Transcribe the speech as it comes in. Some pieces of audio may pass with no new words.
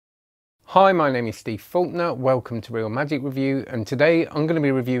Hi, my name is Steve Faulkner, welcome to Real Magic Review, and today I'm going to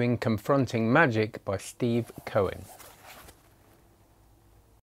be reviewing Confronting Magic by Steve Cohen.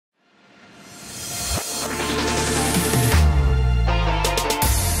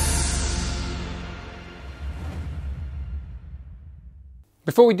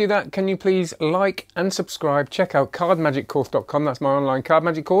 Before we do that, can you please like and subscribe? Check out cardmagiccourse.com. That's my online card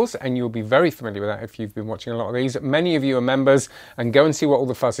magic course, and you'll be very familiar with that if you've been watching a lot of these. Many of you are members, and go and see what all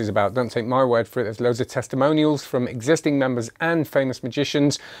the fuss is about. Don't take my word for it. There's loads of testimonials from existing members and famous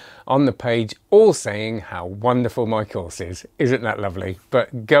magicians on the page, all saying how wonderful my course is. Isn't that lovely?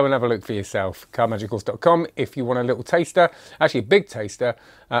 But go and have a look for yourself. Cardmagiccourse.com if you want a little taster, actually a big taster,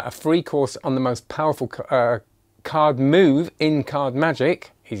 a free course on the most powerful card move in card magic,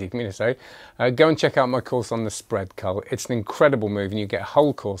 easy for me to say. Go and check out my course on the spread cull. It's an incredible move and you get a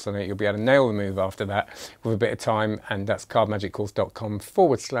whole course on it. You'll be able to nail the move after that with a bit of time, and that's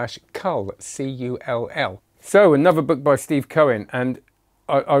cardmagiccourse.com/cull, C-U-L-L. So another book by Steve Cohen, and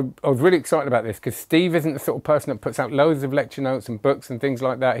I was really excited about this because Steve isn't the sort of person that puts out loads of lecture notes and books and things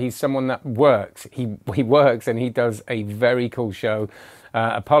like that. He's someone that works. He works, and he does a very cool show,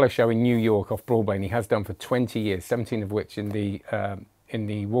 a parlour show in New York off Broadway, and he has done for 20 years, 17 of which in the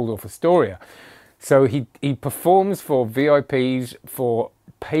Waldorf Astoria. So he performs for VIPs, for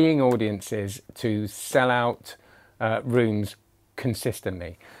paying audiences to sell out rooms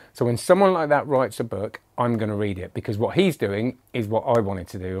consistently. So when someone like that writes a book, I'm going to read it, because what he's doing is what I wanted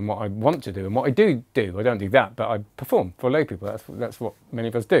to do and what I want to do and what I do. I don't do that, but I perform for lay people. That's what many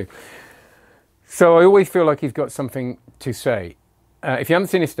of us do. So I always feel like he's got something to say. If you haven't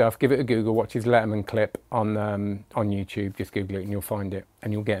seen his stuff, give it a Google, watch his Letterman clip on YouTube. Just Google it and you'll find it,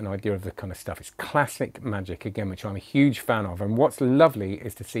 and you'll get an idea of the kind of stuff. It's classic magic, again, which I'm a huge fan of. And what's lovely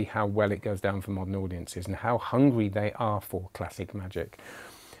is to see how well it goes down for modern audiences and how hungry they are for classic magic.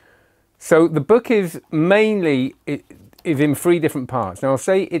 So the book is mainly in 3 different parts. Now I'll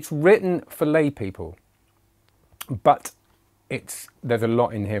say it's written for lay people, but there's a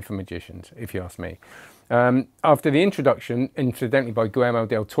lot in here for magicians, if you ask me. After the introduction, incidentally by Guillermo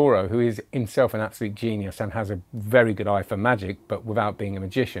del Toro, who is himself an absolute genius and has a very good eye for magic, but without being a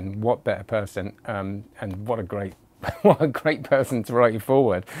magician, what better person, and what a great person to write you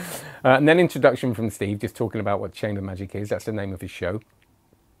forward. And then introduction from Steve, just talking about what chamber magic is. That's the name of his show.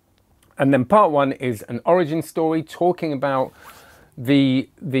 And then part 1 is an origin story, talking about the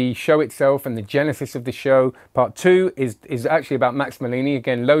show itself and the genesis of the show. Part 2 is actually about Max Malini.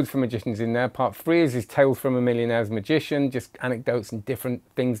 Again, loads for magicians in there. Part 3 is his Tales from a Millionaire's Magician, just anecdotes and different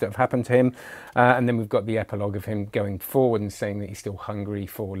things that have happened to him. And then we've got the epilogue of him going forward and saying that he's still hungry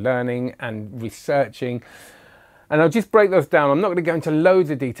for learning and researching. And I'll just break those down. I'm not going to go into loads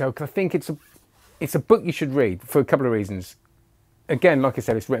of detail because I think it's a book you should read for a couple of reasons. Again, like I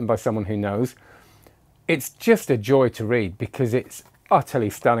said, it's written by someone who knows. It's just a joy to read because it's utterly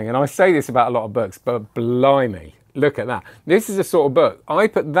stunning. And I say this about a lot of books, but blimey, look at that. This is the sort of book, I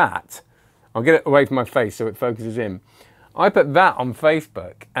put that, I'll get it away from my face so it focuses in. I put that on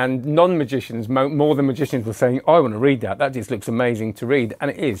Facebook, and non-magicians, more than magicians, were saying, I want to read that. That just looks amazing to read.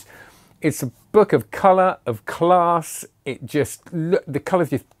 And it is. It's a book of colour, of class. The colours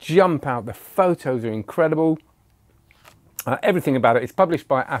just jump out. The photos are incredible. Everything about it. It's published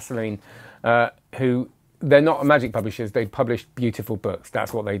by Asseline, who, they're not magic publishers, they publish beautiful books.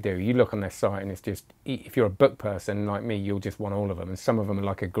 That's what they do. You look on their site and it's just, if you're a book person like me, you'll just want all of them, and some of them are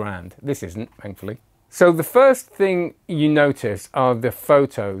like £1,000. This isn't, thankfully. So the first thing you notice are the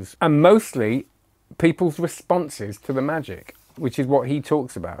photos, and mostly people's responses to the magic, which is what he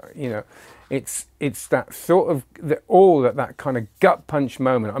talks about. You know, it's that sort of that kind of gut punch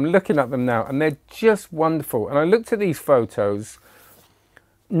moment. I'm looking at them now and they're just wonderful. And I looked at these photos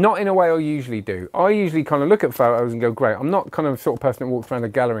not in a way I usually do. I usually kind of look at photos and go, great. I'm not kind of the sort of person that walks around a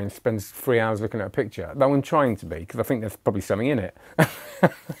gallery and spends 3 hours looking at a picture, though I'm trying to be, because I think there's probably something in it.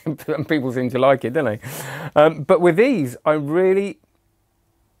 And people seem to like it, don't they? But with these, I really,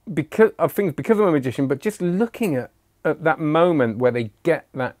 because I'm a magician, but just looking at that moment where they get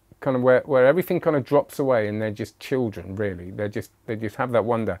that kind of where everything kind of drops away and they're just children, really. They just have that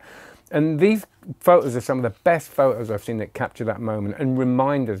wonder. And these photos are some of the best photos I've seen that capture that moment and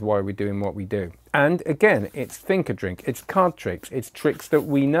remind us why we're doing what we do. And again, it's think a drink, it's card tricks, it's tricks that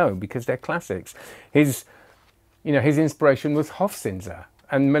we know because they're classics. His inspiration was Hofzinser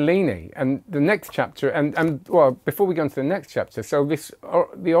and Malini. And the next chapter, and well, before we go into the next chapter, so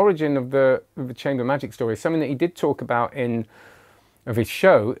the origin of the Chamber Magic story is something that he did talk about of his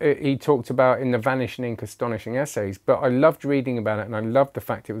show. He talked about in the Vanishing Ink Astonishing Essays, but I loved reading about it, and I loved the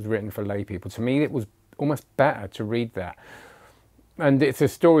fact it was written for lay people. To me, it was almost better to read that. And it's a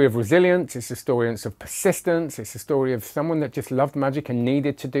story of resilience, it's a story of persistence, it's a story of someone that just loved magic and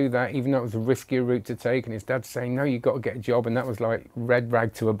needed to do that, even though it was a riskier route to take, and his dad saying, no, you've got to get a job, and that was like red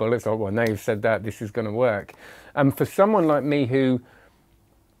rag to a bull. It's like, well, now you've said that, this is going to work. And for someone like me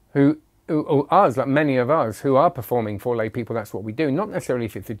or us, like many of us who are performing for lay people, that's what we do. Not necessarily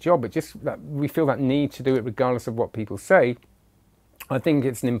if it's a job, but just that we feel that need to do it regardless of what people say. I think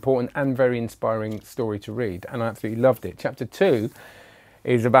it's an important and very inspiring story to read, and I absolutely loved it. Chapter 2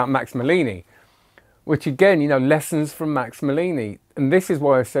 is about Max Malini, which again, you know, lessons from Max Malini. And this is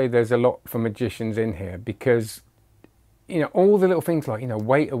why I say there's a lot for magicians in here, because, you know, all the little things like, you know,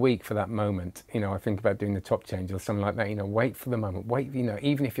 wait a week for that moment. You know, I think about doing the top change or something like that, you know, wait for the moment, wait, you know,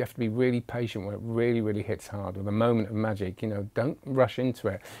 even if you have to be really patient when it really, really hits hard, or the moment of magic, you know, don't rush into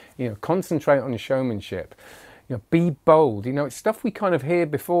it. You know, concentrate on your showmanship. You know, be bold. You know, it's stuff we kind of hear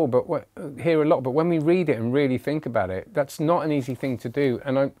before, but hear a lot. But when we read it and really think about it, that's not an easy thing to do.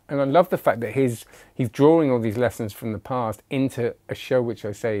 And I love the fact that he's drawing all these lessons from the past into a show which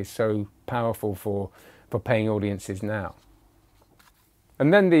I say is so powerful for paying audiences now.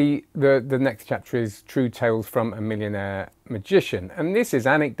 And then the next chapter is True Tales from a Millionaire Magician. And this is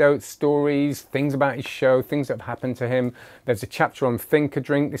anecdotes, stories, things about his show, things that have happened to him. There's a chapter on Think a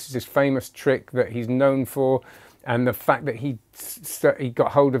Drink. This is his famous trick that he's known for. And the fact that he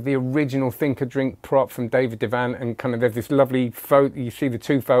got hold of the original Think a Drink prop from David Devant, and kind of there's this lovely photo, you see the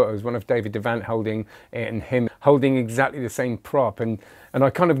two photos, one of David Devant holding it and him holding exactly the same prop. And I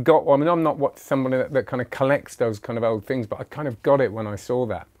kind of got, well, I mean, I'm not someone that kind of collects those kind of old things, but I kind of got it when I saw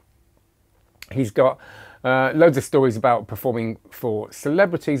that. He's got loads of stories about performing for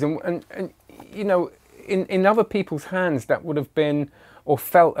celebrities, and you know, in other people's hands that would have been, or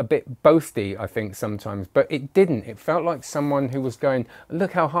felt a bit boasty, I think, sometimes, but it didn't. It felt like someone who was going,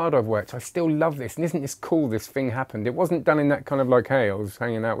 look how hard I've worked, I still love this, and isn't this cool, this thing happened. It wasn't done in that kind of like, hey, I was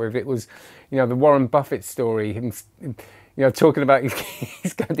hanging out with. It was, you know, the Warren Buffett story, him, you know, talking about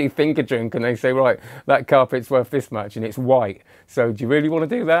he's going to do Think a Drink, and they say, right, that carpet's worth this much, and it's white, so do you really want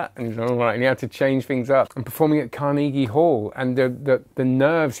to do that? And he's all right, and he had to change things up. And performing at Carnegie Hall, and the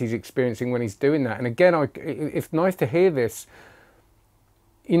nerves he's experiencing when he's doing that. And again, it's nice to hear this.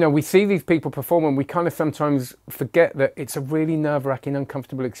 You know, we see these people perform and we kind of sometimes forget that it's a really nerve-wracking,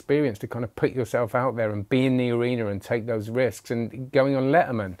 uncomfortable experience to kind of put yourself out there and be in the arena and take those risks. And going on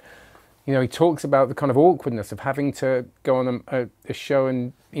Letterman, you know, he talks about the kind of awkwardness of having to go on a show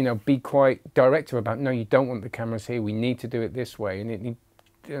and, you know, be quite directive about, no, you don't want the cameras here, we need to do it this way. And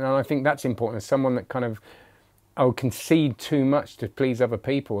I think that's important as someone that kind of, concede too much to please other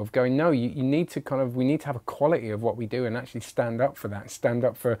people, of going, no, you need to kind of, we need to have a quality of what we do and actually stand up for that, stand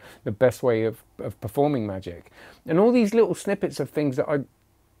up for the best way of performing magic. And all these little snippets of things that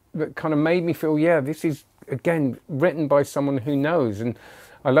kind of made me feel, yeah, this is, again, written by someone who knows. And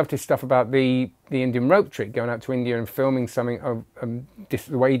I loved his stuff about the Indian rope trick, going out to India and filming something of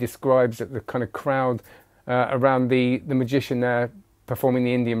the way he describes the kind of crowd around the magician there performing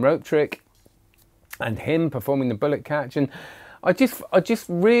the Indian rope trick, and him performing the bullet catch. And I just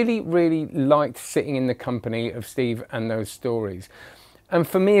really, really liked sitting in the company of Steve and those stories. And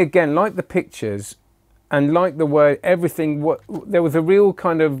for me, again, like the pictures and like the word, everything, there was a real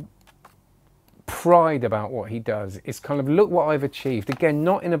kind of pride about what he does. It's kind of, look what I've achieved. Again,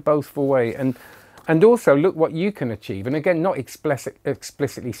 not in a boastful way. And also look what you can achieve. And again, not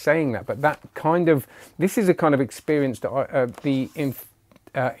explicitly saying that, but that kind of, this is a kind of experience that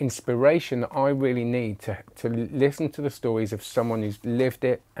inspiration that I really need to listen to the stories of someone who's lived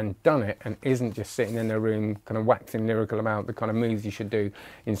it and done it, and isn't just sitting in their room kind of waxing lyrical about the kind of moves you should do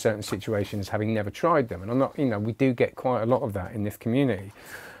in certain situations, having never tried them. And I'm not, you know, we do get quite a lot of that in this community,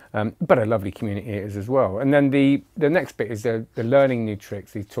 but a lovely community it is as well. And then the next bit is the learning new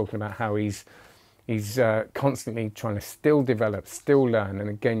tricks. He's talking about how he's constantly trying to still develop, still learn, and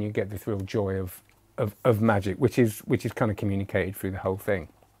again you get this real joy of magic, which is kind of communicated through the whole thing.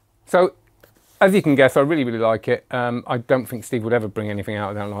 So, as you can guess, I really, really like it. I don't think Steve would ever bring anything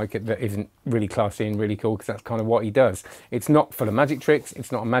out I don't like it that isn't really classy and really cool, because that's kind of what he does. It's not full of magic tricks,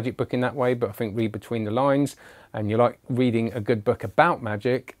 it's not a magic book in that way, but I think read between the lines, and you like reading a good book about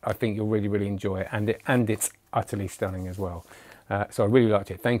magic, I think you'll really, really enjoy it, and it's utterly stunning as well. So I really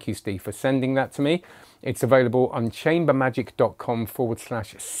liked it. Thank you, Steve, for sending that to me. It's available on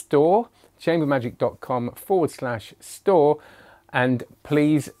chambermagic.com/store. chambermagic.com/store, and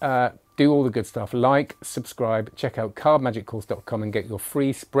please do all the good stuff, like, subscribe, check out cardmagiccourse.com and get your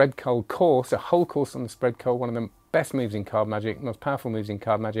free spread cull course, a whole course on the spread cull, one of the best moves in card magic, most powerful moves in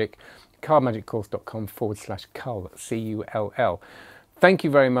card magic, cardmagiccourse.com/cull, C-U-L-L. Thank you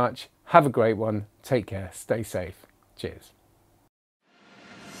very much, have a great one, take care, stay safe, cheers.